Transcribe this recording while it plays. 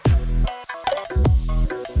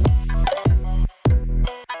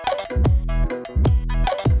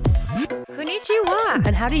Tina.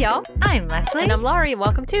 And howdy, y'all. I'm Leslie. And I'm Laurie.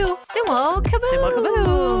 Welcome to Sumo Kaboom. Sumo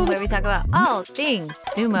Kaboom, where we talk about all things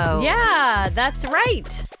sumo. Yeah, that's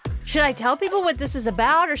right. Should I tell people what this is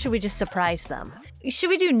about, or should we just surprise them? Should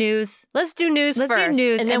we do news? Let's do news Let's first. do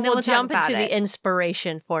news, and then we'll talk jump about into it. the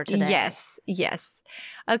inspiration for today. Yes.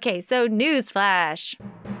 Okay, so news flash.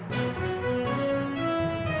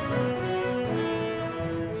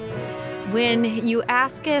 When you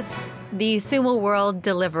asketh, the sumo world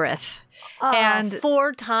delivereth. And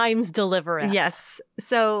 4 times delivereth. Yes.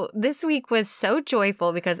 So this week was so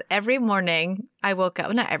joyful because every morning I woke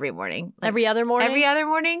up, not every morning. Every other morning? Every other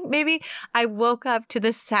morning, maybe, I woke up to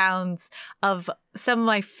the sounds of some of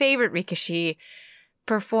my favorite Rikishi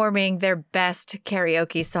performing their best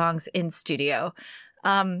karaoke songs in studio.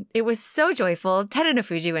 It was so joyful.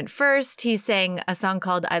 Terunofuji went first. He sang a song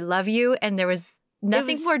called I Love You, and there was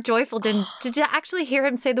nothing more joyful than to actually hear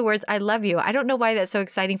him say the words, I love you. I don't know why that's so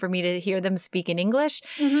exciting for me to hear them speak in English,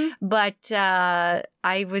 but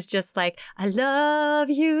I was just like, I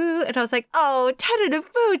love you. And I was like, oh,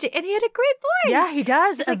 Terunofuji. And he had a great voice. Yeah, he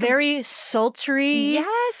does. He's a like very sultry.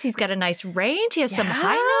 Yes, he's got a nice range. He has some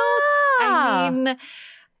high notes.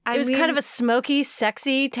 It was kind of a smoky,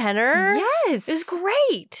 sexy tenor. Yes. It was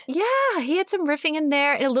great. Yeah, he had some riffing in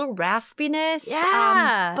there and a little raspiness.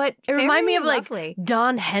 Yeah. But it reminded me of lovely. like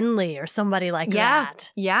Don Henley or somebody like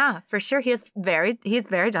that. Yeah, for sure. He's very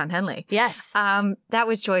Don Henley. Yes. That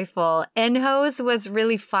was joyful. Enho's was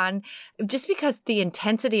really fun just because the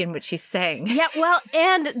intensity in which he sang. Yeah, well,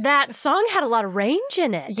 and that song had a lot of range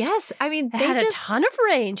in it. Yes. I mean, it had a ton of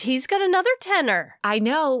range. He's got another tenor. I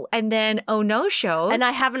know. And then Ono shows. And I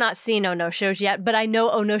have not seen Ono shows yet, but I know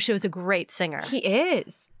Ono show is a great singer. He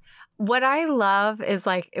is. What I love is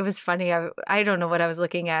like, it was funny. I don't know what I was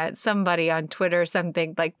looking at. Somebody on Twitter or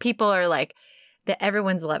something, like people are like, that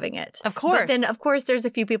everyone's loving it. Of course. But then, of course, there's a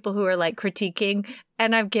few people who are like critiquing,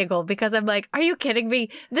 and I've giggled because I'm like, are you kidding me?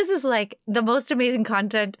 This is like the most amazing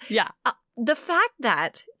content. Yeah. The fact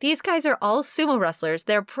that these guys are all sumo wrestlers,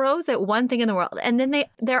 they're pros at one thing in the world, and then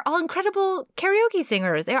they're all incredible karaoke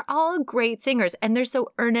singers. They're all great singers, and they're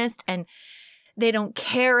so earnest, and they don't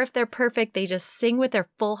care if they're perfect. They just sing with their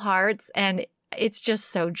full hearts, and it's just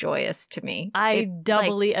so joyous to me. I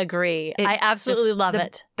doubly agree. I absolutely love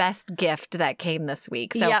it. Best gift that came this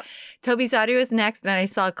week. So yep. Tobizaru is next, and I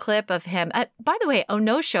saw a clip of him. By the way,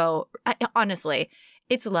 Ono show, honestly,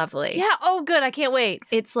 it's lovely. Yeah. Oh, good. I can't wait.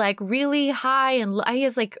 It's like really high, and he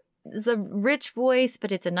has like, it's a rich voice,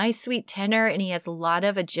 but it's a nice, sweet tenor, and he has a lot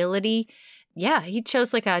of agility. Yeah, he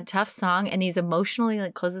chose like a tough song, and he's emotionally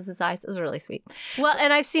like closes his eyes. It was really sweet. Well,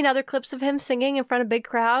 and I've seen other clips of him singing in front of big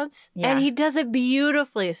crowds, yeah. and he does it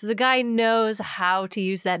beautifully. So the guy knows how to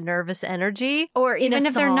use that nervous energy. Or even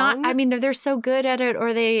if song. they're not, I mean, they're so good at it,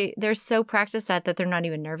 or they're so practiced at that they're not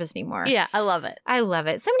even nervous anymore. Yeah, I love it. I love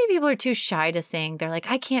it. So many people are too shy to sing. They're like,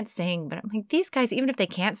 I can't sing. But I'm like, these guys, even if they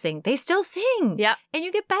can't sing, they still sing. Yeah. And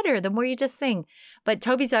you get better the more you just sing. But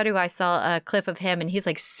Tobizaru, I saw a clip of him, and he's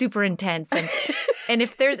like super intense. And and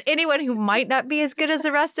if there's anyone who might not be as good as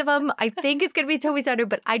the rest of them, I think it's going to be Tobizaru,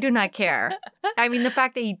 but I do not care. I mean, the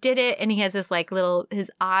fact that he did it, and he has this like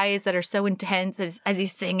his eyes that are so intense as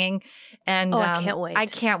he's singing. And I can't wait. I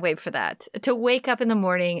can't wait for that. To wake up in the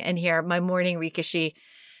morning and hear my morning Rikishi,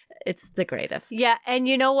 it's the greatest. Yeah, and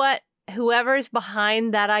you know what? Whoever's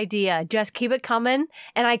behind that idea, just keep it coming.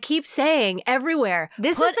 And I keep saying everywhere,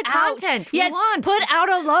 this is the content we want. Put out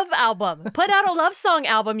a love album. Put out a love song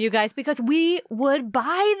album, you guys, because we would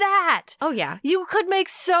buy that. Oh, yeah. You could make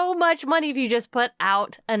so much money if you just put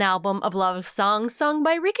out an album of love songs sung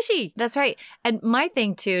by Rikishi. That's right. And my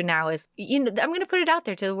thing, too, now is, I'm going to put it out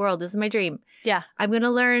there to the world. This is my dream. Yeah. I'm going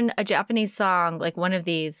to learn a Japanese song, like one of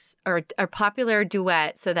these, or a popular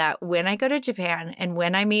duet, so that when I go to Japan and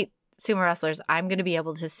when I meet sumo wrestlers, I'm going to be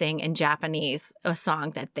able to sing in Japanese a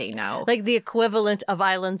song that they know. Like the equivalent of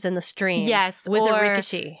Islands in the Stream. Yes. With or a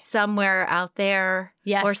Rikishi. Somewhere Out There.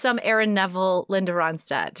 Yes. Or some Aaron Neville, Linda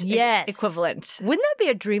Ronstadt. Yes. Equivalent. Wouldn't that be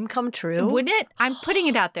a dream come true? Wouldn't it? I'm putting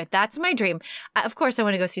it out there. That's my dream. Of course, I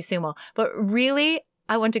want to go see sumo. But really,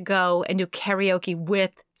 I want to go and do karaoke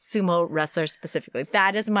with sumo wrestlers specifically.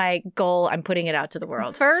 That is my goal. I'm putting it out to the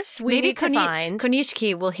world. First, we need to find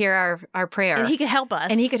Konishiki will hear our prayer. And he could help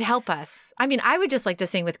us. And he could help us. I mean, I would just like to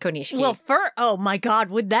sing with Konishiki. Well, oh my God,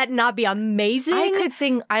 would that not be amazing? I could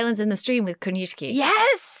sing Islands in the Stream with Konishiki.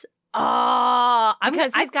 Yes! Oh,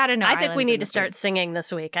 because he's got to know. I think we need to start singing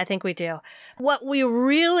this week. I think we do. What we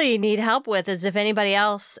really need help with is if anybody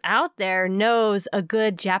else out there knows a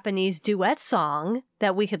good Japanese duet song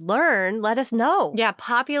that we could learn, let us know. Yeah,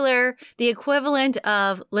 popular, the equivalent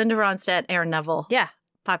of Linda Ronstadt, Aaron Neville. Yeah.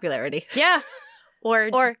 Popularity. Yeah.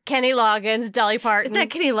 Or Kenny Loggins, Dolly Parton. it's not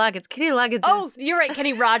Kenny Loggins. Kenny Loggins Oh, is... you're right.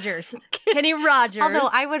 Kenny Rogers. Kenny Rogers. Although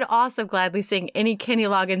I would also gladly sing any Kenny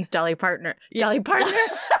Loggins Dolly Partner. Dolly Partner.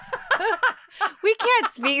 We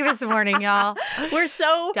can't speak this morning, y'all. We're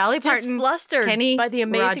so Dolly just Parton, flustered Kenny by the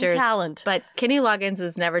amazing Rogers, talent. But Kenny Loggins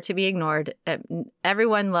is never to be ignored.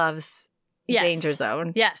 Everyone loves Yes. Danger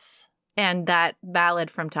Zone. Yes. And that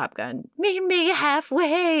ballad from Top Gun. Meet me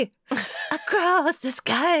halfway across the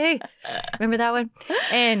sky. Remember that one?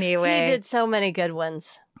 Anyway. He did so many good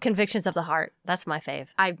ones. Convictions of the Heart. That's my fave.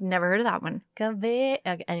 I've never heard of that one. Okay,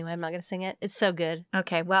 anyway, I'm not going to sing it. It's so good.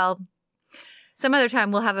 Okay, well, some other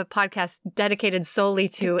time we'll have a podcast dedicated solely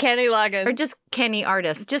to Kenny Loggins. or just Kenny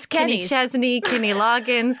artists. Just Kenny Kennys. Chesney, Kenny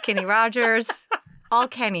Loggins, Kenny Rogers, all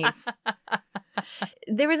Kennys.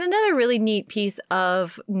 There was another really neat piece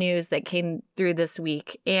of news that came through this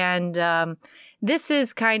week. And this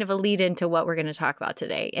is kind of a lead into what we're going to talk about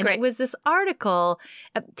today. And Great. it was this article.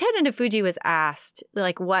 Terunofuji Fuji was asked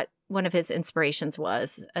like what one of his inspirations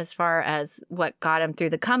was as far as what got him through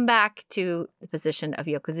the comeback to the position of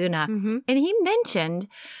Yokozuna. Mm-hmm. And he mentioned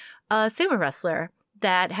a sumo wrestler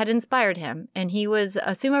that had inspired him. And he was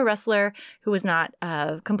a sumo wrestler who was not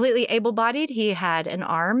completely able-bodied. He had an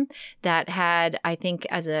arm that had, I think,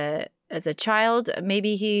 as a child,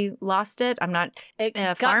 maybe he lost it. I'm not It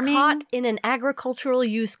got farming. caught in an agricultural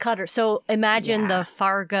use cutter. So imagine Yeah. the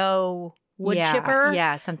Fargo wood chipper.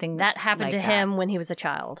 Yeah, something That happened like to that. him when he was a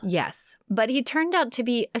child. Yes. But he turned out to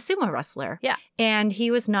be a sumo wrestler. Yeah. And he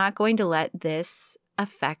was not going to let this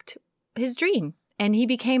affect his dream. And he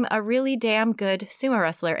became a really damn good sumo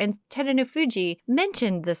wrestler. And Terunofuji Fuji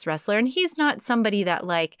mentioned this wrestler. And he's not somebody that,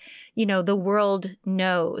 like, you know, the world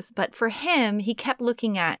knows. But for him, he kept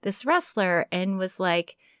looking at this wrestler and was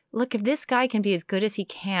like, look, if this guy can be as good as he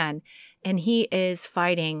can, and he is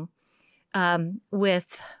fighting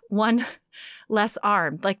with one less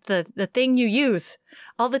arm, like the thing you use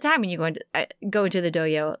all the time when you go into the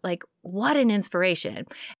dojo, like, what an inspiration.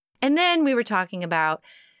 And then we were talking about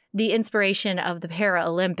the inspiration of the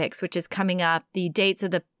Paralympics, which is coming up. The dates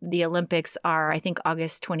of the Olympics are, I think,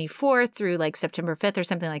 August 24th through like September 5th or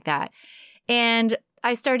something like that. And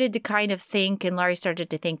I started to kind of think, and Laurie started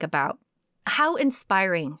to think about how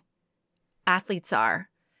inspiring athletes are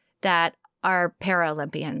that are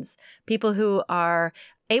Paralympians, people who are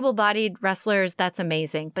able-bodied wrestlers. That's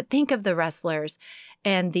amazing. But think of the wrestlers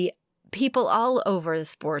and the people all over the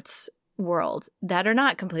sports world that are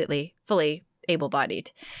not completely, fully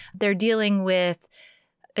able-bodied. They're dealing with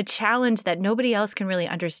a challenge that nobody else can really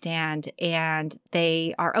understand, and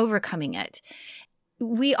they are overcoming it.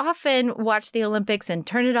 We often watch the Olympics and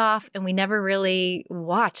turn it off, and we never really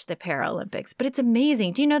watch the Paralympics. But it's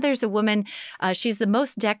amazing. Do you know there's a woman, she's the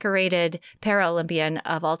most decorated Paralympian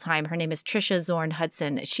of all time. Her name is Trisha Zorn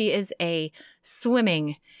Hudson. She is a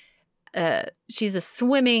swimming, she's a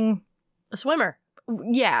swimmer.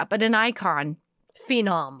 Yeah, but an icon.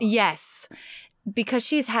 Phenom. Yes, because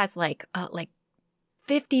she's has like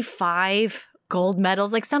 55 gold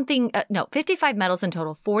medals, like something, 55 medals in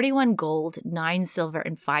total, 41 gold, 9 silver,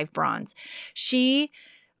 and 5 bronze. She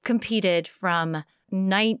competed from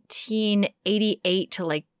 1988 to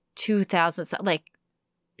like 2000. Like,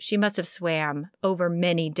 she must have swam over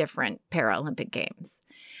many different Paralympic games.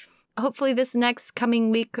 Hopefully this next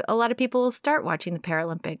coming week, a lot of people will start watching the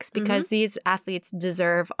Paralympics because these athletes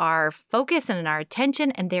deserve our focus and our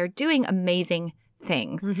attention, and they're doing amazing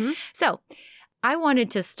things. Mm-hmm. So I wanted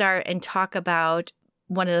to start and talk about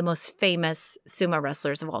one of the most famous sumo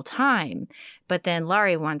wrestlers of all time. But then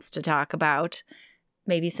Laurie wants to talk about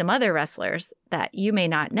maybe some other wrestlers that you may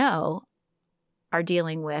not know are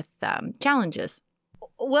dealing with challenges.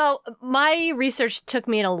 Well, my research took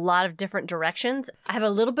me in a lot of different directions. I have a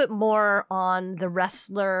little bit more on the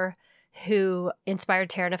wrestler who inspired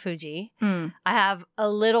Terunofuji Fuji. I have a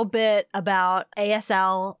little bit about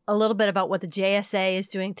ASL, a little bit about what the JSA is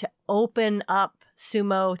doing to open up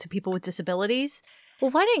sumo to people with disabilities.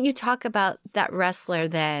 Well, why don't you talk about that wrestler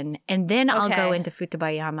then, and then I'll go Okay. into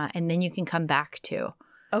Futabayama, and then you can come back to.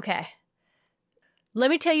 Okay. Let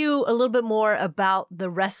me tell you a little bit more about the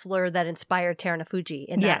wrestler that inspired Terunofuji Fuji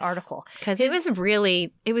in that Yes. article. Because it was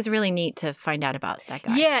really neat to find out about that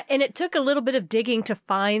guy. Yeah, and it took a little bit of digging to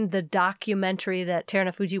find the documentary that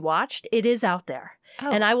Terunofuji Fuji watched. It is out there.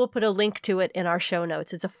 Oh. And I will put a link to it in our show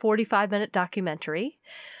notes. It's a 45-minute documentary.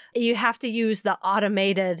 You have to use the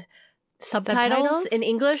automated subtitles Subtitles? in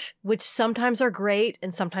English, which sometimes are great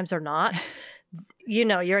and sometimes are not. you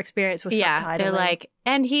know, your experience with subtitling. They're like,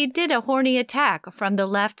 and he did a horny attack from the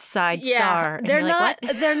left side star. And They're you're not like,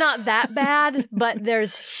 what? they're not that bad, but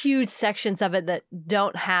there's huge sections of it that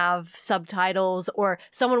don't have subtitles, or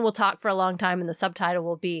someone will talk for a long time and the subtitle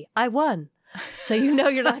will be, I won. So you know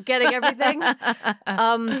you're not getting everything.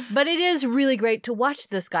 But it is really great to watch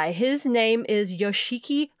this guy. His name is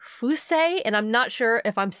Yoshiki Fusei, and I'm not sure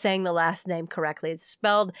if I'm saying the last name correctly. It's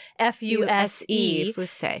spelled Fuse.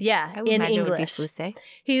 Fusei. Yeah, I would in imagine English. it would be Fusei.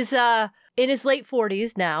 He's in his late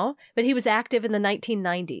 40s now, but he was active in the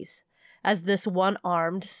 1990s as this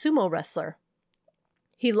one-armed sumo wrestler.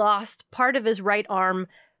 He lost part of his right arm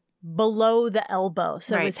below the elbow,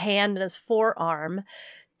 so his hand and his forearm,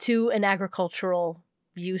 to an agricultural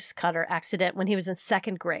use cutter accident when he was in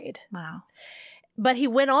 2nd grade. Wow. But he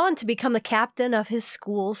went on to become the captain of his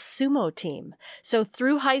school's sumo team. So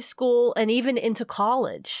through high school and even into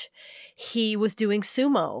college, he was doing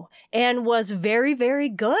sumo and was very, very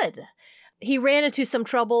good. He ran into some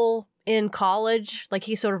trouble in college. Like,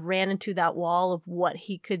 he sort of ran into that wall of what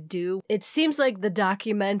he could do. It seems like the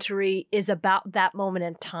documentary is about that moment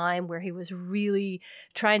in time where he was really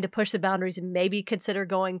trying to push the boundaries and maybe consider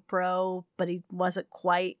going pro, but he wasn't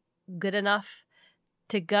quite good enough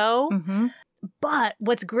to go. Mm-hmm. But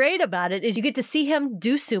what's great about it is you get to see him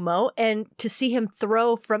do sumo and to see him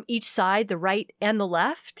throw from each side, the right and the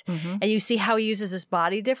left. Mm-hmm. And you see how he uses his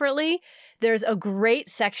body differently. There's a great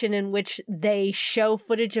section in which they show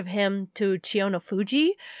footage of him to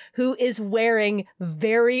Chiyonofuji, who is wearing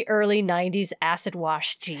very early 90s acid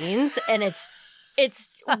wash jeans. And it's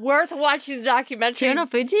worth watching the documentary.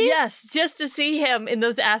 Chiyonofuji? Yes, just to see him in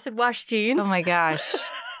those acid wash jeans. Oh my gosh.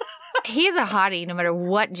 He's a hottie no matter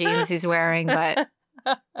what jeans he's wearing, but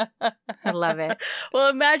I love it. Well,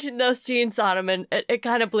 imagine those jeans on him, and it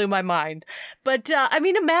kind of blew my mind. But, I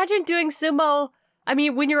mean, imagine doing sumo. I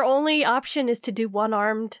mean, when your only option is to do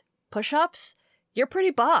one-armed push-ups, you're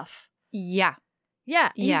pretty buff. Yeah.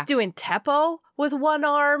 Yeah, he's doing teppo with one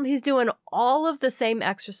arm. He's doing all of the same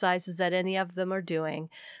exercises that any of them are doing,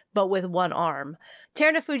 but with one arm.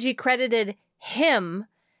 Terunofuji credited him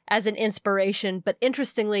as an inspiration, but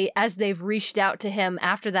interestingly, as they've reached out to him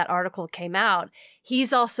after that article came out,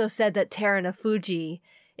 he's also said that Terunofuji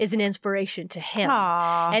is an inspiration to him.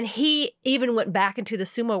 Aww. And he even went back into the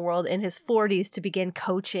sumo world in his 40s to begin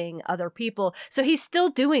coaching other people. So he's still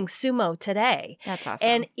doing sumo today. That's awesome.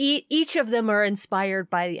 And each of them are inspired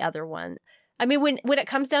by the other one. I mean, when it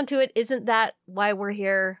comes down to it, isn't that why we're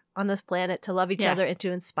here on this planet, to love each other and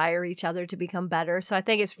to inspire each other to become better? So I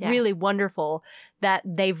think it's really wonderful that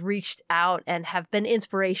they've reached out and have been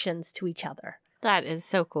inspirations to each other. That is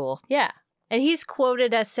so cool. Yeah. And he's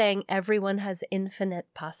quoted as saying, everyone has infinite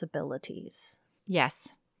possibilities. Yes.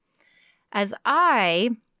 As I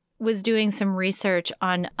was doing some research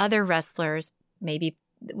on other wrestlers, maybe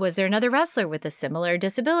was there another wrestler with a similar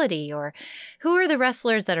disability, or who are the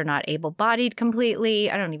wrestlers that are not able-bodied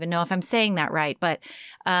completely? I don't even know if I'm saying that right, but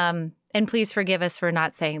and please forgive us for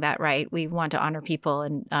not saying that right. We want to honor people,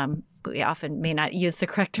 and we often may not use the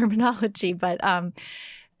correct terminology, but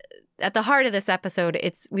at the heart of this episode,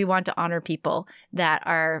 we want to honor people that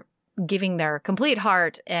are giving their complete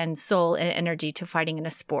heart and soul and energy to fighting in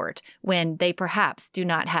a sport when they perhaps do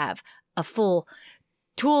not have a full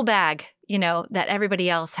tool bag, that everybody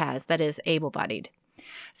else has that is able-bodied.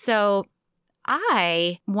 So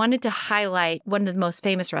I wanted to highlight one of the most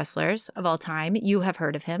famous wrestlers of all time. You have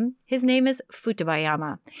heard of him. His name is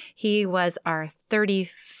Futabayama. He was our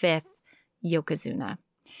 35th Yokozuna.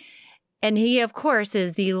 And he, of course,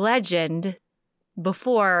 is the legend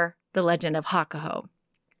before the legend of Hakuho.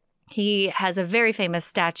 He has a very famous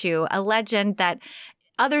statue, a legend that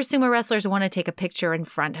other sumo wrestlers want to take a picture in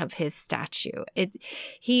front of his statue.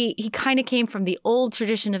 He kind of came from the old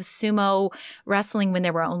tradition of sumo wrestling when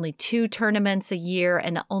there were only 2 tournaments a year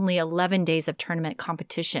and only 11 days of tournament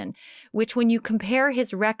competition, which when you compare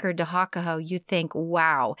his record to Hakuho, you think,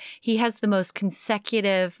 wow, he has the most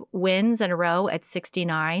consecutive wins in a row at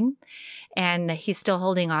 69, and he's still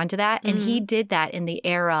holding on to that. And he did that in the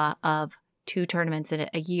era of 2 tournaments in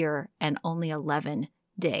a year and only 11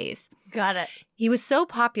 days. Got it. He was so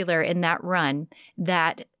popular in that run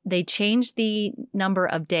that they changed the number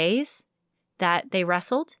of days that they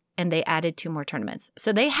wrestled, and they added 2 more tournaments.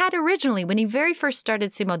 So they had originally, when he very first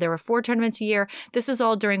started sumo, there were 4 tournaments a year. This was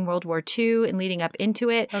all during World War II and leading up into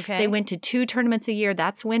it. Okay. They went to 2 tournaments a year.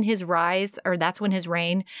 That's when his that's when his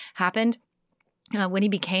reign happened, when he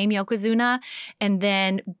became Yokozuna. And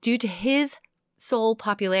then due to his sole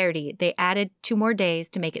popularity, they added 2 more days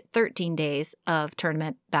to make it 13 days of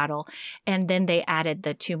tournament battle. And then they added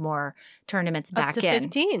the 2 more tournaments back Up to in.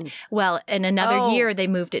 15. Well, in another Oh. year, they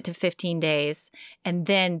moved it to 15 days. And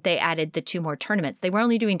then they added the 2 more tournaments. They were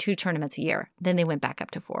only doing 2 tournaments a year. Then they went back up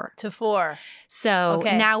to 4. To 4. So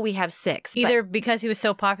Okay. now we have 6. But Either because he was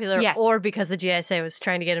so popular Yes. or because the GSA was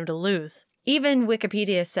trying to get him to lose. even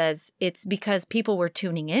Wikipedia says it's because people were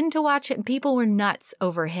tuning in to watch it and people were nuts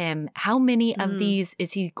over him. How many of these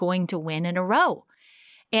is he going to win in a row?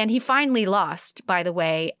 And he finally lost, by the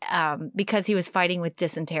way, because he was fighting with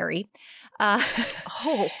dysentery.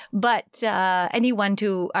 But and he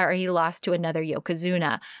lost to another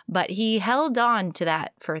Yokozuna, but he held on to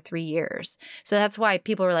that for 3 years. So that's why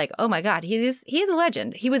people were like, "Oh my God, he is a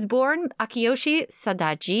legend." He was born Akiyoshi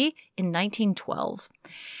Sadaji in 1912,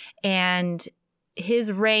 and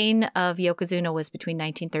his reign of Yokozuna was between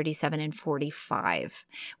 1937 and 45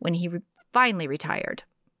 when he finally retired.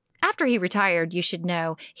 After he retired, you should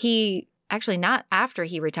know actually not after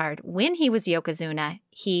he retired. When he was Yokozuna,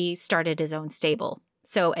 he started his own stable.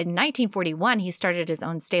 So in 1941, he started his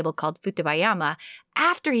own stable called Futobayama.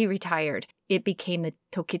 After he retired, it became the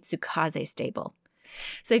Tokitsukaze stable.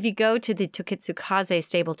 So if you go to the Tokitsukaze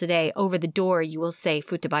stable today, over the door, you will say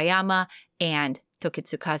Futobayama and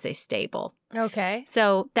Tokitsukaze stable. Okay.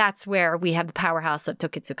 So that's where we have the powerhouse of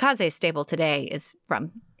Tokitsukaze stable today is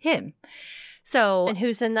from him. So And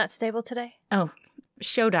who's in that stable today?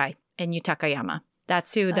 Shodai and Yutakayama.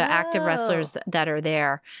 That's who the active wrestlers that are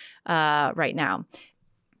there right now.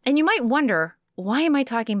 And you might wonder, why am I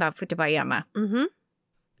talking about Futobayama? Mm-hmm.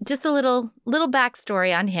 Just a little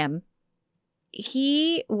backstory on him.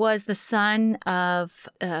 He was the son of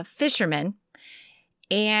a fisherman,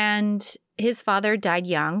 and his father died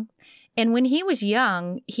young. And when he was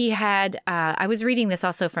young, he had, I was reading this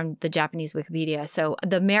also from the Japanese Wikipedia. So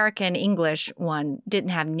the American English one didn't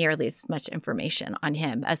have nearly as much information on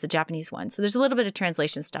him as the Japanese one. So there's a little bit of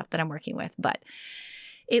translation stuff that I'm working with. But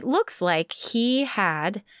it looks like he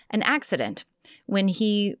had an accident when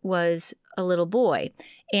he was a little boy.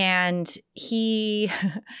 And he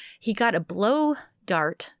got a blow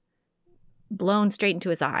dart blown straight into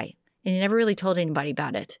his eye. And he never really told anybody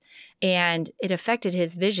about it. And it affected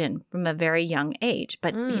his vision from a very young age,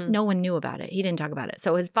 but no one knew about it. He didn't talk about it.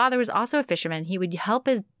 So his father was also a fisherman. He would help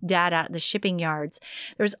his dad out at the shipping yards.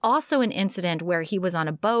 There was also an incident where he was on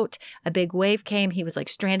a boat. A big wave came. He was like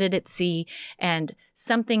stranded at sea, and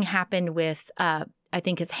something happened with, I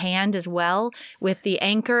think, his hand as well, with the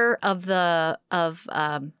anchor of the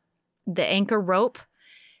anchor rope.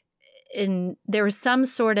 And there was some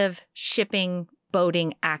sort of shipping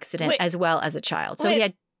boating accident as well as a child. So he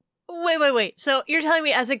had Wait. So you're telling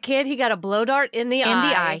me as a kid he got a blow dart in the eye? In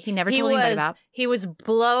the eye. He never told anybody about. He was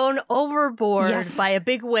blown overboard by a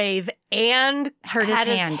big wave and hurt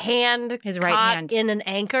his hand. His right caught hand in an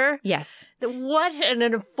anchor? Yes. What an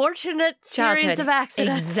unfortunate series of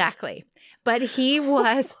accidents. Exactly. But he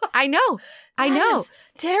was, I know. That is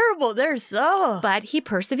terrible. But he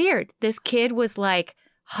persevered. This kid was like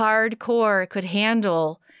hardcore, could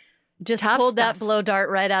handle just tough pulled stuff. That blow dart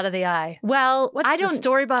right out of the eye. Well, what's the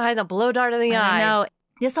story behind the blow dart in the eye? No,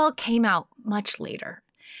 this all came out much later.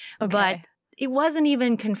 Okay. But it wasn't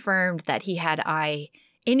even confirmed that he had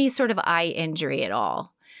any sort of eye injury at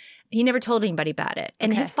all. He never told anybody about it.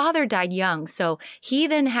 And his father died young, so he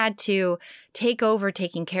then had to take over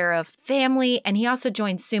taking care of family, and he also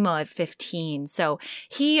joined sumo at 15. So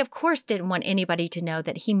he, of course, didn't want anybody to know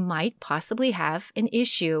that he might possibly have an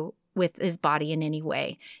issue with his body in any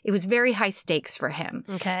way. It was very high stakes for him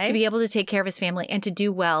to be able to take care of his family and to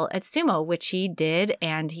do well at sumo, which he did,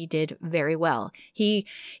 and he did very well. He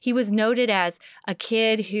was noted as a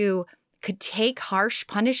kid who could take harsh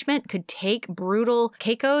punishment, could take brutal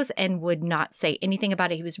keikos, and would not say anything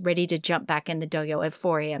about it. He was ready to jump back in the dojo at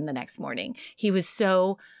 4 a.m. the next morning. He was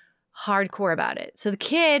so hardcore about it. So the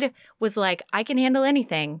kid was like, I can handle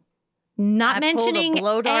anything. Not mentioning pulled a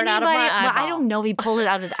blow dart anybody. out of my Well, I eyeball. don't know if he pulled it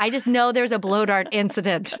out of. I just know there's a blow dart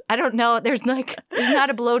incident. I don't know. There's not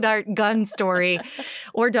a blow dart gun story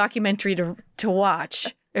or documentary to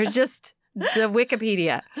watch. There's just the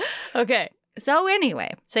Wikipedia. Okay. So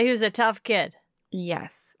anyway. So he was a tough kid.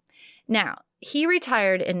 Yes. Now, he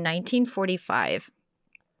retired in 1945.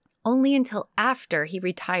 Only until after he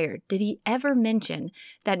retired did he ever mention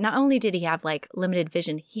that not only did he have like limited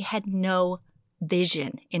vision, he had no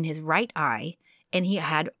vision in his right eye, and he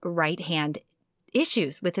had right hand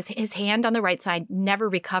issues with his hand on the right side, never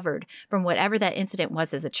recovered from whatever that incident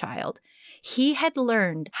was as a child. He had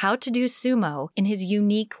learned how to do sumo in his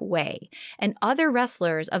unique way. And other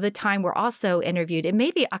wrestlers of the time were also interviewed. And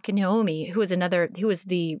maybe Akinomi, who was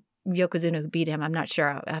the Yokozuna who beat him. I'm not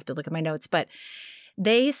sure. I have to look at my notes. But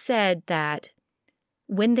they said that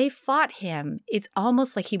when they fought him, it's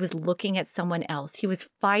almost like he was looking at someone else. He was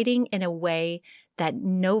fighting in a way that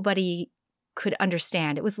nobody could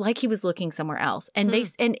understand. It was like he was looking somewhere else. And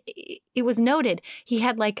it was noted he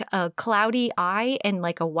had like a cloudy eye and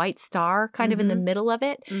like a white star kind of in the middle of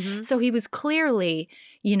it. So he was clearly,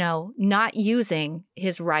 not using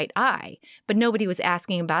his right eye, but nobody was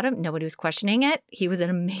asking about him. Nobody was questioning it. He was an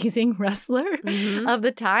amazing wrestler of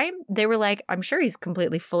the time. They were like, I'm sure he's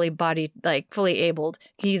completely fully bodied, like fully abled.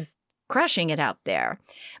 He's crushing it out there.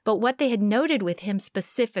 But what they had noted with him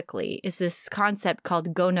specifically is this concept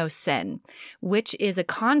called Go-no-sen, which is a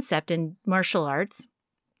concept in martial arts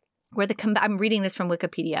where I'm reading this from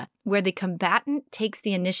Wikipedia, where the combatant takes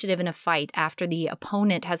the initiative in a fight after the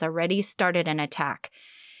opponent has already started an attack.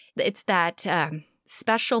 It's that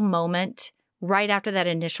special moment right after that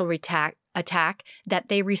initial attack that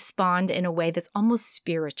they respond in a way that's almost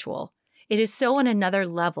spiritual. It is so on another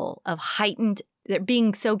level of heightened. They're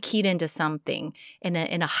being so keyed into something in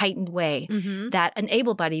a heightened way that an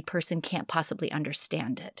able-bodied person can't possibly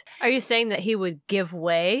understand it. Are you saying that he would give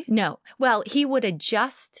way? No. Well, he would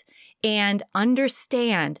adjust and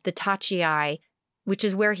understand the tachi, which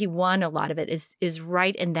is where he won a lot of it, is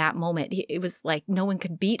right in that moment. It was like no one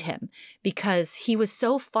could beat him because he was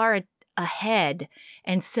so far ahead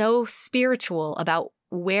and so spiritual about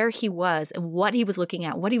where he was and what he was looking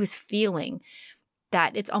at, what he was feeling,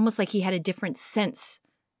 that it's almost like he had a different sense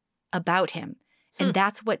about him. And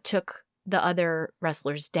that's what took the other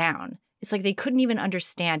wrestlers down. It's like they couldn't even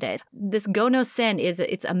understand it. This Go-no-sen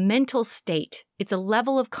it's a mental state. It's a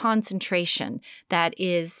level of concentration that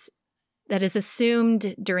is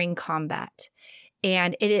assumed during combat.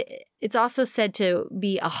 And it's also said to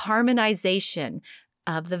be a harmonization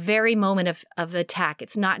of the very moment of attack.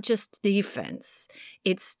 It's not just defense.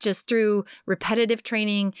 It's just through repetitive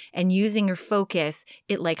training and using your focus,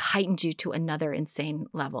 it like heightens you to another insane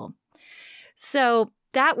level. So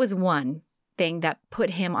that was one thing that put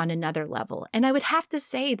him on another level. And I would have to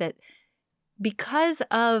say that because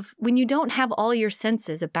of when you don't have all your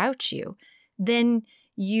senses about you, then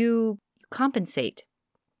you compensate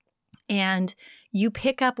and you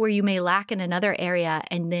pick up where you may lack in another area,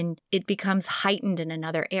 and then it becomes heightened in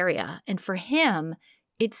another area. And for him,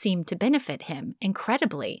 it seemed to benefit him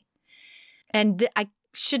incredibly. And I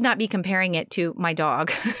should not be comparing it to my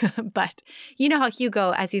dog, but you know how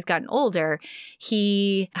Hugo, as he's gotten older,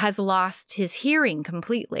 he has lost his hearing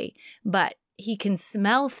completely, but he can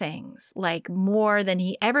smell things like more than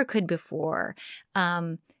he ever could before.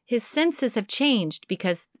 His senses have changed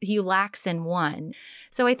because he lacks in one.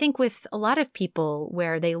 So I think with a lot of people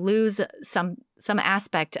where they lose some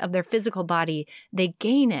aspect of their physical body, they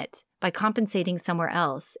gain it by compensating somewhere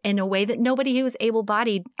else in a way that nobody who is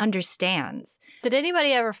able-bodied understands. Did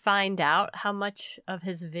anybody ever find out how much of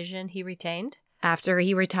his vision he retained? After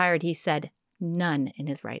he retired, he said none in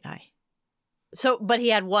his right eye. So, but he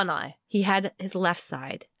had one eye. He had his left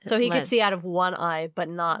side. So he could see out of one eye, but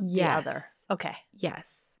not the other. Okay.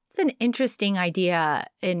 Yes. It's an interesting idea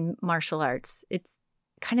in martial arts. It's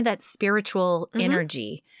kind of that spiritual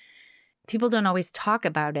energy. People don't always talk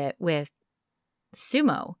about it with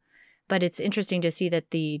sumo, but it's interesting to see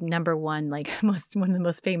that the number one, like one of the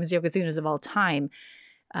most famous Yokozunas of all time,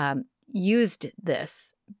 used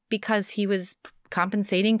this because he was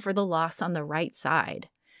compensating for the loss on the right side.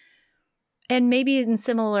 And maybe in a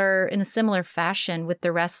similar fashion with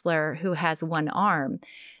the wrestler who has one arm,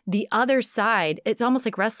 the other side, it's almost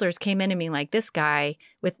like wrestlers came in and being like, this guy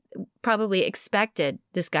probably expected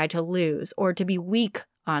this guy to lose or to be weak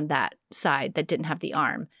on that side that didn't have the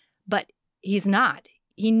arm. But he's not.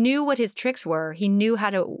 He knew what his tricks were. He knew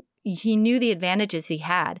the advantages he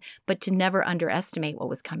had, but to never underestimate what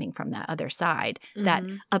was coming from that other side that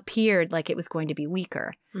appeared like it was going to be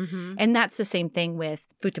weaker. And that's the same thing with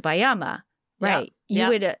Futabayama, right? Yeah.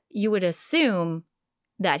 You would assume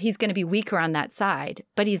that he's going to be weaker on that side,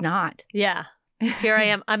 but he's not. Yeah. Here I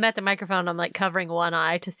am. I'm at the microphone. I'm like covering one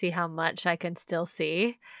eye to see how much I can still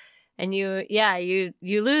see. And you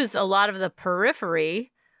lose a lot of the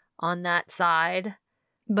periphery on that side.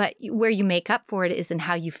 But where you make up for it is in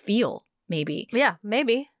how you feel, maybe. Yeah,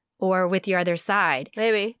 maybe. Or with your other side.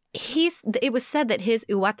 Maybe. It was said that his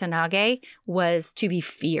Uwatanage was to be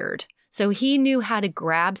feared. So he knew how to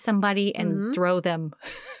grab somebody and throw them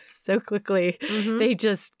so quickly. They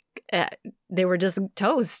were just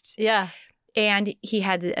toast. Yeah. And he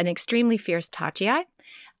had an extremely fierce tachi.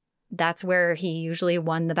 that's where he usually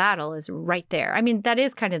won the battle, is right there. I mean, that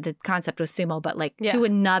is kind of the concept with sumo, but like to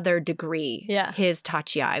another degree. Yeah. His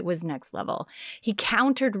tachiai was next level. He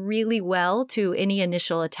countered really well to any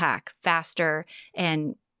initial attack, faster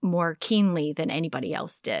and more keenly than anybody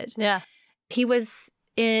else did. Yeah. He was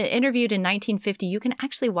interviewed in 1950. You can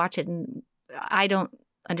actually watch it, and I don't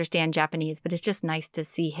understand Japanese, but it's just nice to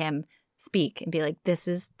see him speak and be like, this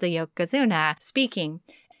is the Yokozuna speaking.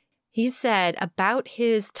 He said about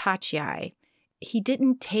his tachiai, he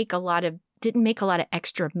didn't make a lot of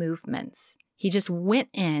extra movements. He just went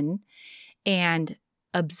in and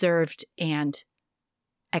observed and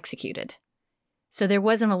executed. So there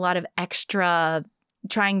wasn't a lot of extra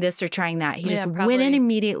trying this or trying that. He just went in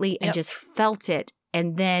immediately and just felt it.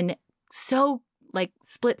 And then so like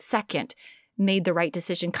split second made the right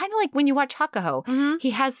decision. Kind of like when you watch Hakuho. Mm-hmm.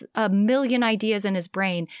 He has a million ideas in his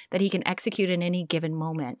brain that he can execute in any given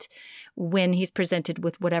moment when he's presented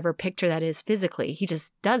with whatever picture that is physically. He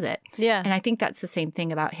just does it. Yeah. And I think that's the same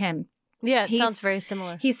thing about him. Yeah, it sounds very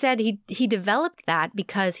similar. He said he developed that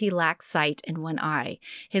because he lacked sight in one eye.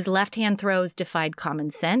 His left-hand throws defied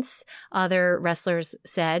common sense, other wrestlers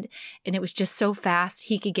said, and it was just so fast.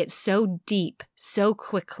 He could get so deep so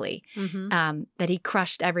quickly that he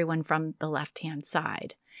crushed everyone from the left-hand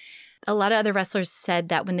side. A lot of other wrestlers said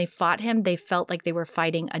that when they fought him, they felt like they were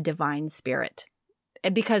fighting a divine spirit.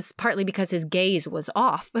 Partly because his gaze was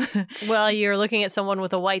off. Well, you're looking at someone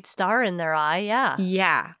with a white star in their eye, yeah.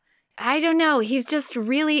 Yeah. I don't know. He's just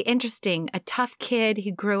really interesting. A tough kid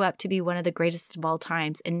who grew up to be one of the greatest of all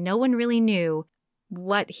times, and no one really knew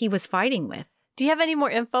what he was fighting with. Do you have any more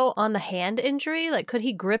info on the hand injury? Like, could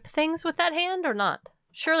he grip things with that hand or not?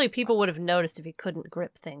 Surely people would have noticed if he couldn't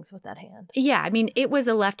grip things with that hand. Yeah, I mean, it was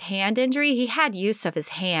a left hand injury. He had use of his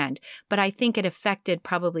hand, but I think it affected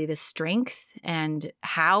probably the strength and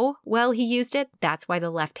how well he used it. That's why the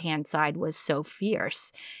left hand side was so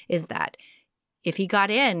fierce, is that if he got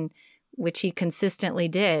in, which he consistently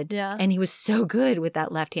did, and he was so good with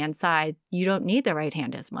that left-hand side, you don't need the right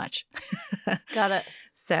hand as much. Got it.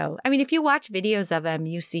 So, I mean, if you watch videos of him,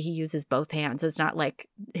 you see he uses both hands. It's not like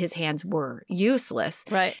his hands were useless.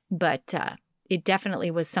 Right. But it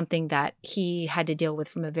definitely was something that he had to deal with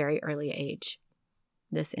from a very early age,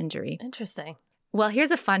 this injury. Interesting. Well,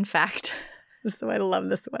 here's a fun fact. I love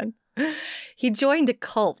this one. He joined a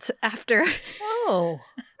cult after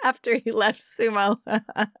he left sumo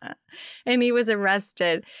and he was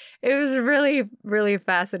arrested. It was really, really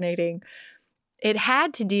fascinating. It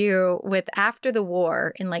had to do with after the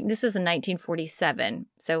war, and this is in 1947.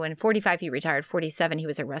 So in 45 he retired, 47 he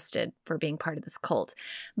was arrested for being part of this cult.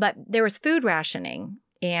 But there was food rationing.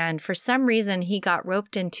 And for some reason, he got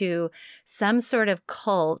roped into some sort of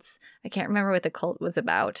cult. I can't remember what the cult was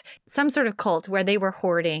about. Some sort of cult where they were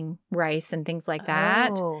hoarding rice and things like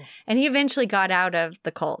that. Oh. And he eventually got out of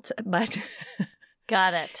the cult, but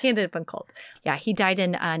got it. He ended up in cult. Yeah, he died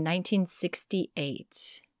in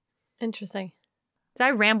 1968. Interesting.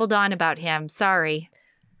 I rambled on about him. Sorry.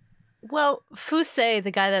 Well, Fusei,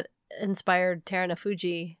 the guy that inspired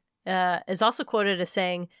Terunofuji, is also quoted as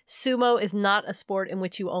saying, "Sumo is not a sport in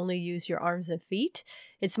which you only use your arms and feet.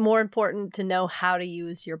 It's more important to know how to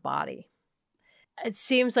use your body." It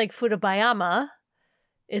seems like Furubayama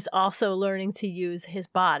is also learning to use his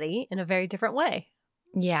body in a very different way.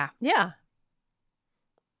 Yeah. Yeah.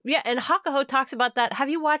 Yeah, and Hakuho talks about that. Have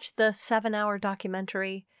you watched the 7-hour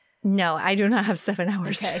documentary? No, I do not have 7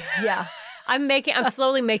 hours. Okay, yeah. I'm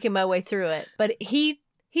slowly making my way through it. But he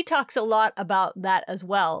talks a lot about that as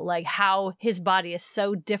well, like how his body is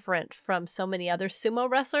so different from so many other sumo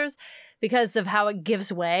wrestlers because of how it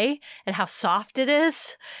gives way and how soft it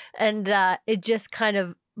is. And it just kind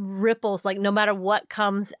of ripples, like no matter what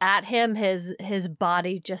comes at him, his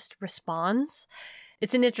body just responds.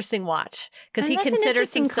 It's an interesting watch because he considers an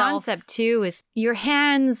interesting himself concept too. Is your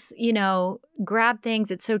hands, grab things.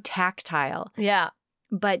 It's so tactile. Yeah,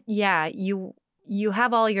 but yeah, you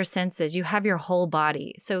have all your senses. You have your whole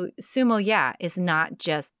body. So sumo, is not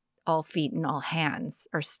just all feet and all hands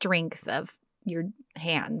or strength of your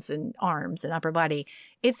hands and arms and upper body.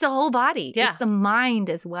 It's the whole body. Yeah. It's the mind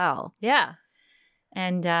as well. Yeah.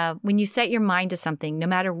 And when you set your mind to something, no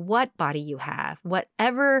matter what body you have,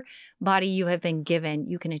 whatever body you have been given,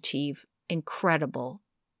 you can achieve incredible,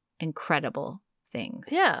 incredible things.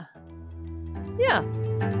 Yeah. Yeah.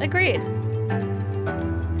 Agreed.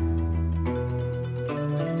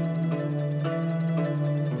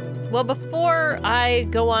 Well, before I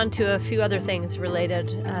go on to a few other things related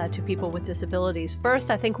to people with disabilities, first,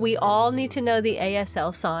 I think we all need to know the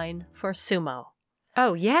ASL sign for sumo.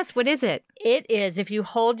 Oh, yes. What is it? It is if you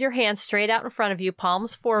hold your hand straight out in front of you,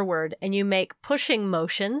 palms forward, and you make pushing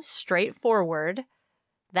motions straight forward.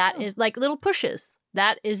 That is like little pushes.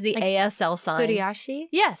 That is the Like ASL sign. Suriashi?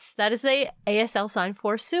 Yes, that is the ASL sign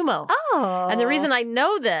for sumo. Oh. And the reason I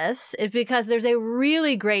know this is because there's a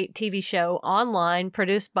really great TV show online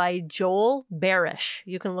produced by Joel Barish.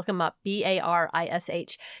 You can look him up,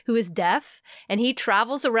 Barish, who is deaf. And he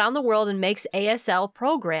travels around the world and makes ASL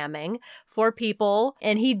programming for people.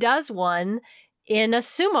 And he does one in a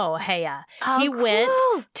sumo heya. Oh, He cool. went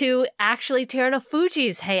to actually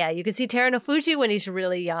Terunofuji's heya. You can see Terunofuji when he's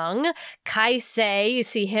really young. Kaisei, you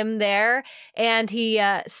see him there. And he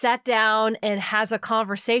sat down and has a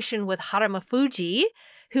conversation with Haruma Fuji,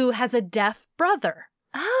 who has a deaf brother.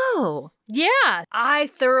 Oh. Yeah, I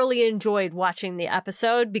thoroughly enjoyed watching the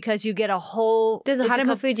episode because you get a whole... Does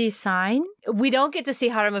Haruma Fuji sign? We don't get to see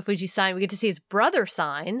Haruma Fuji's sign. We get to see his brother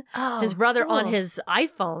sign. Oh, His brother cool. on his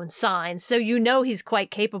iPhone sign. So you know he's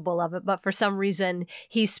quite capable of it, but for some reason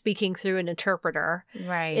he's speaking through an interpreter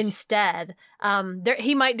Right. instead.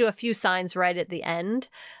 He might do a few signs right at the end.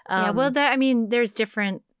 Yeah, well, there's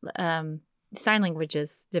different sign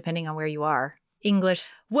languages depending on where you are. English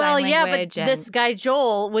sign language. But this guy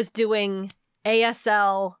Joel was doing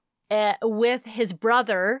ASL with his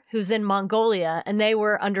brother who's in Mongolia, and they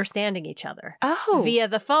were understanding each other via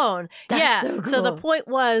the phone. That's So the cool. point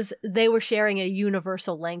was they were sharing a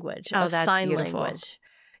universal language of that's sign beautiful. language.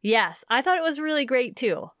 Yes, I thought it was really great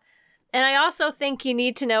too. And I also think you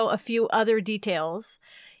need to know a few other details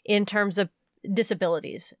in terms of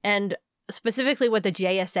disabilities and specifically what the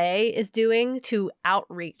JSA is doing to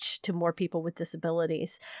outreach to more people with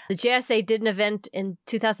disabilities. The JSA did an event in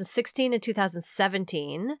 2016 and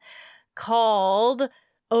 2017 called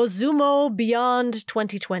Ozumo Beyond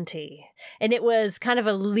 2020. And it was kind of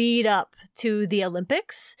a lead up to the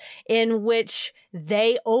Olympics in which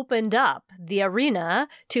they opened up the arena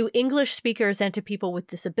to English speakers and to people with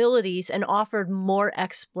disabilities and offered more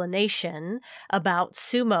explanation about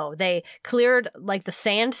sumo. They cleared like the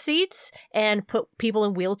sand seats and put people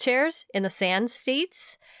in wheelchairs in the sand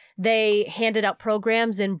seats. They handed out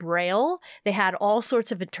programs in Braille. They had all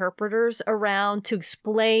sorts of interpreters around to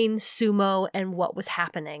explain sumo and what was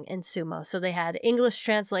happening in sumo. So they had English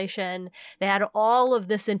translation. They had all of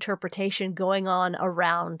this interpretation going on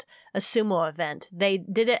around a sumo event. They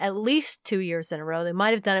did it at least 2 years in a row. They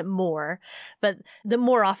might have done it more, but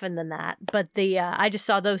more often than that. But I just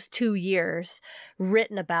saw those 2 years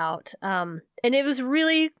written about, and it was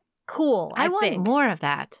really cool. I want think. more of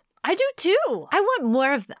that. I do too.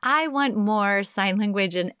 I want more sign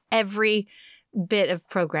language in every bit of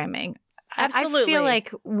programming. Absolutely. I feel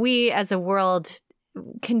like we as a world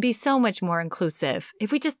can be so much more inclusive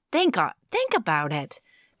if we just think about it.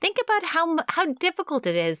 Think about how difficult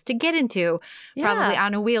it is to get into, probably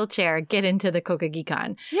on a wheelchair, get into the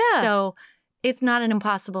Kokugikan. Yeah. So it's not an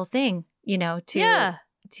impossible thing,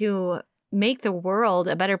 to make the world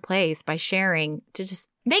a better place by sharing, to just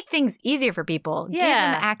make things easier for people, give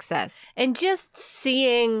them access. And just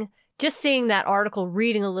seeing that article,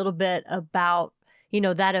 reading a little bit about,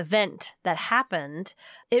 that event that happened,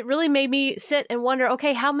 it really made me sit and wonder,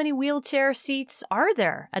 okay, how many wheelchair seats are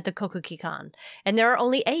there at the Kokugikan? And there are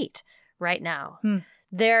only 8 right now.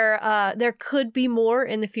 There could be more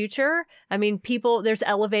in the future. I mean, there's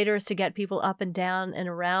elevators to get people up and down and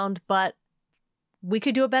around, but we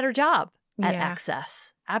could do a better job at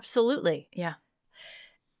access. Absolutely. Yeah.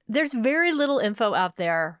 There's very little info out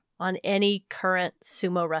there on any current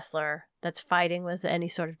sumo wrestler that's fighting with any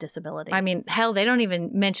sort of disability. I mean, hell, they don't even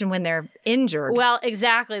mention when they're injured. Well,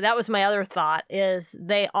 exactly. That was my other thought, is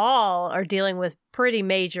they all are dealing with pretty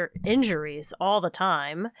major injuries all the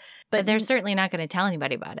time. But they're certainly not going to tell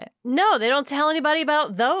anybody about it. No, they don't tell anybody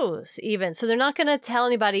about those even. So they're not going to tell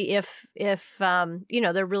anybody if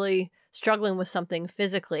they're really struggling with something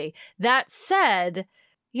physically. That said,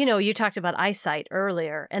 you talked about eyesight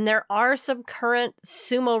earlier, and there are some current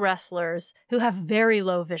sumo wrestlers who have very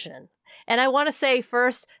low vision. And I want to say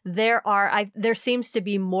first, there seems to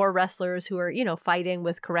be more wrestlers who are, fighting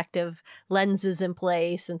with corrective lenses in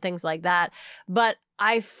place and things like that. But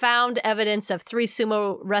I found evidence of 3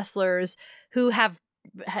 sumo wrestlers who have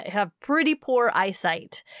pretty poor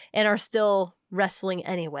eyesight and are still wrestling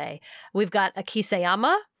anyway. We've got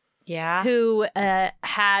Akisayama. Yeah. Who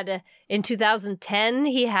had, in 2010,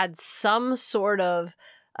 he had some sort of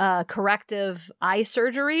corrective eye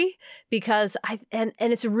surgery because and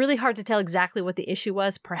it's really hard to tell exactly what the issue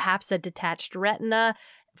was. Perhaps a detached retina.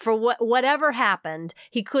 for whatever happened,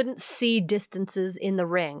 he couldn't see distances in the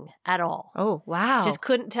ring at all. Oh, wow. Just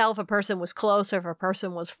couldn't tell if a person was close or if a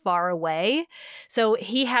person was far away. So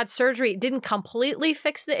he had surgery. It didn't completely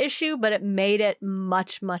fix the issue, but it made it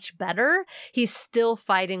much, much better. He's still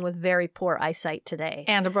fighting with very poor eyesight today.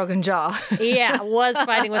 And a broken jaw. Yeah, was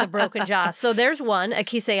fighting with a broken jaw. So there's one,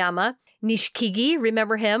 Akiseyama. Nishikigi,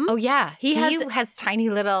 remember him? Oh, yeah. He has tiny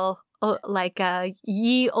little... like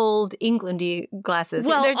ye old Englandy glasses.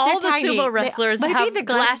 Well, they're all the tiny. sumo wrestlers have the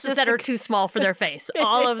glasses that are too small for their face.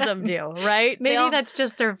 All of them do, right? Maybe that's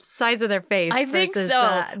just their size of their face. I think versus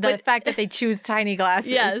so. The fact that they choose tiny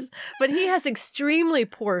glasses. Yes, but he has extremely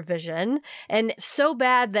poor vision, and so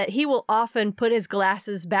bad that he will often put his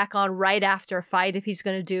glasses back on right after a fight if he's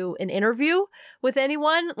going to do an interview with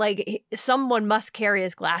anyone. Like, someone must carry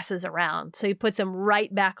his glasses around, so he puts them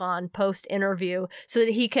right back on post-interview so that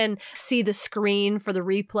he can see the screen for the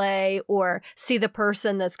replay or see the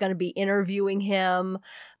person that's going to be interviewing him.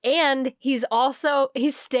 And he's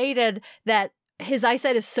stated that his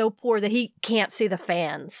eyesight is so poor that he can't see the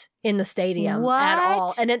fans in the stadium at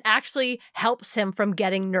all. And it actually helps him from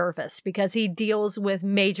getting nervous because he deals with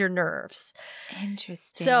major nerves.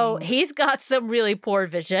 Interesting. So he's got some really poor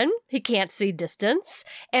vision. He can't see distance.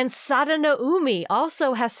 And Sadanoumi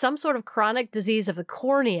also has some sort of chronic disease of the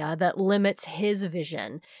cornea that limits his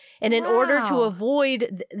vision. And in order to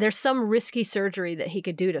avoid, there's some risky surgery that he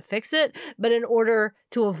could do to fix it. But in order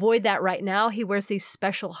to avoid that right now, he wears these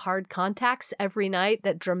special hard contacts every night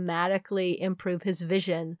that dramatically improve his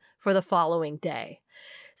vision for the following day.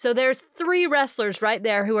 So there's 3 wrestlers right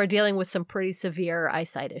there who are dealing with some pretty severe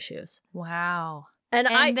eyesight issues. Wow.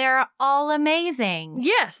 And they're all amazing.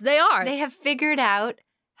 Yes, they are. They have figured out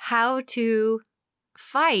how to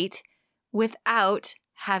fight without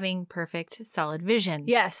having perfect, solid vision.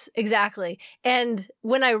 Yes, exactly. And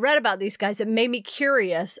when I read about these guys, it made me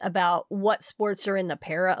curious about what sports are in the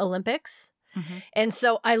Paralympics. Mm-hmm. And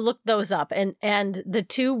so I looked those up, and the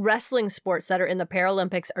 2 wrestling sports that are in the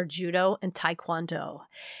Paralympics are judo and taekwondo.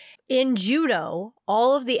 In judo,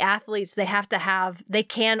 all of the athletes, they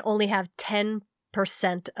can only have 10%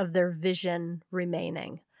 of their vision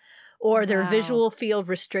remaining, or their visual field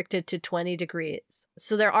restricted to 20 degrees.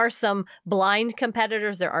 So there are some blind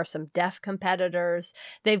competitors. There are some deaf competitors.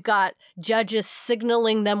 They've got judges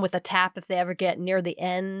signaling them with a tap if they ever get near the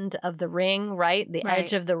end of the ring, right? The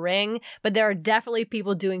edge of the ring. But there are definitely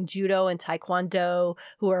people doing judo and taekwondo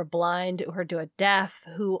who are blind, who are deaf,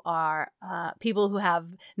 who are people who have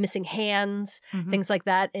missing hands, things like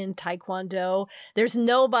that in taekwondo. There's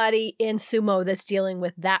nobody in sumo that's dealing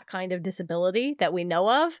with that kind of disability that we know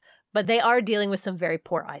of, but they are dealing with some very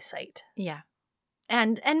poor eyesight. Yeah.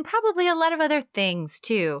 And probably a lot of other things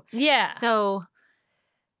too. Yeah. So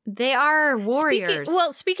they are warriors.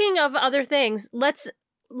 Speaking of other things, let's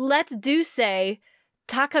say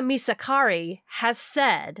Takami Sakari has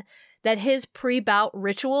said that his pre-bout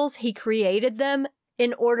rituals, he created them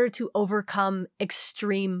in order to overcome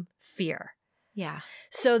extreme fear. Yeah.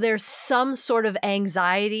 So there's some sort of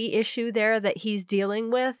anxiety issue there that he's dealing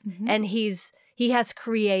with, and he has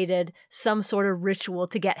created some sort of ritual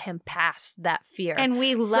to get him past that fear. And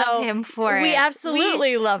we love him for it. We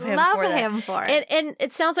absolutely love him for it. And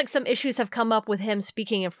it sounds like some issues have come up with him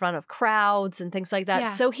speaking in front of crowds and things like that.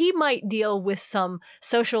 Yeah. So he might deal with some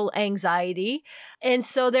social anxiety. And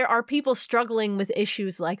so there are people struggling with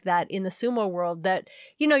issues like that in the sumo world that,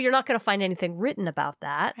 you're not going to find anything written about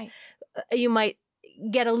that. Right. You might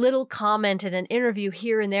get a little comment in an interview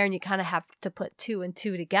here and there, and you kind of have to put 2 and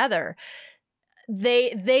 2 together.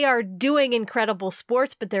 They are doing incredible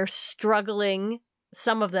sports, but they're struggling.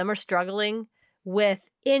 Some of them are struggling with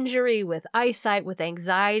injury, with eyesight, with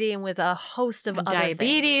anxiety, and with a host of other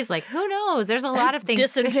diabetes. Things. Like, who knows? There's a lot of things.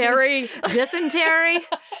 Dysentery.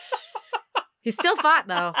 He still fought,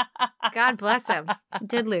 though. God bless him. He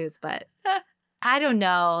did lose, but I don't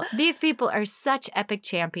know. These people are such epic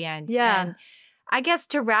champions. Yeah. And I guess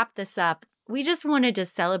to wrap this up, we just wanted to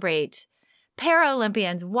celebrate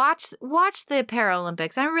Paralympians. Watch the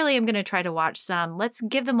Paralympics. I really am going to try to watch some. Let's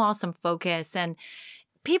give them all some focus. And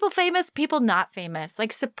people famous, people not famous,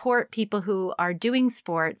 like support people who are doing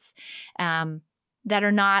sports that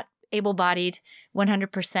are not able-bodied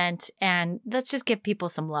 100%. And let's just give people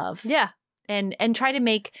some love. Yeah. And try to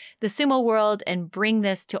make the sumo world and bring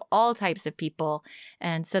this to all types of people,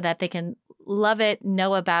 and so that they can love it,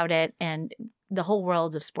 know about it, and the whole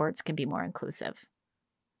world of sports can be more inclusive.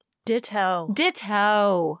 Ditto.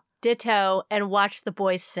 And watch the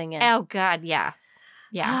boys singing. Oh, God, yeah.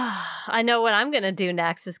 Yeah. I know what I'm going to do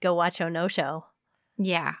next is go watch Onosho.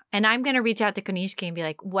 Yeah. And I'm going to reach out to Konishiki and be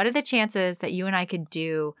like, what are the chances that you and I could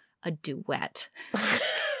do a duet?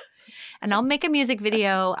 and I'll make a music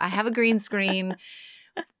video. I have a green screen.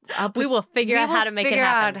 We will figure out how to make it happen. Figure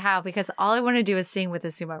out how, because all I want to do is sing with a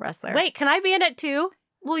sumo wrestler. Wait, can I be in it too?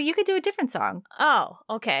 Well, you could do a different song. Oh,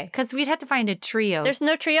 okay. Because we'd have to find a trio. There's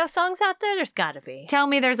no trio songs out there? There's got to be. Tell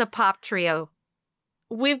me there's a pop trio.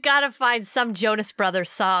 We've got to find some Jonas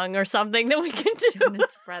Brothers song or something that we can do.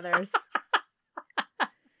 Jonas Brothers.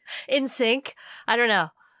 In sync? I don't know.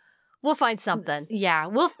 We'll find something. Yeah,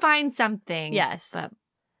 we'll find something. Yes. But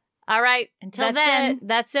all right. Until then.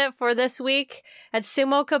 That's it for this week at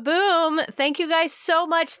Sumo Kaboom. Thank you guys so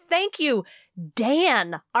much. Thank you,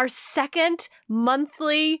 Dan, our second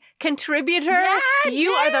monthly contributor. Yeah,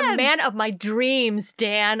 you Dan. are the man of my dreams,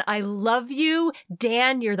 Dan. I love you.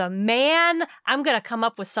 Dan, you're the man. I'm going to come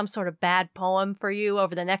up with some sort of bad poem for you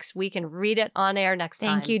over the next week and read it on air next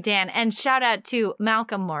time. Thank you, Dan. And shout out to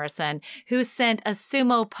Malcolm Morrison, who sent a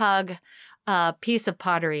sumo pug piece of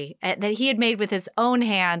pottery that he had made with his own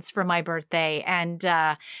hands for my birthday. And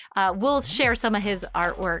we'll share some of his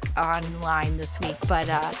artwork online this week. But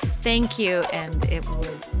thank you. And it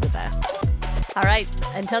was the best. All right.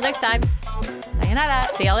 Until next time. Sayonara.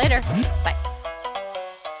 See y'all later. Bye.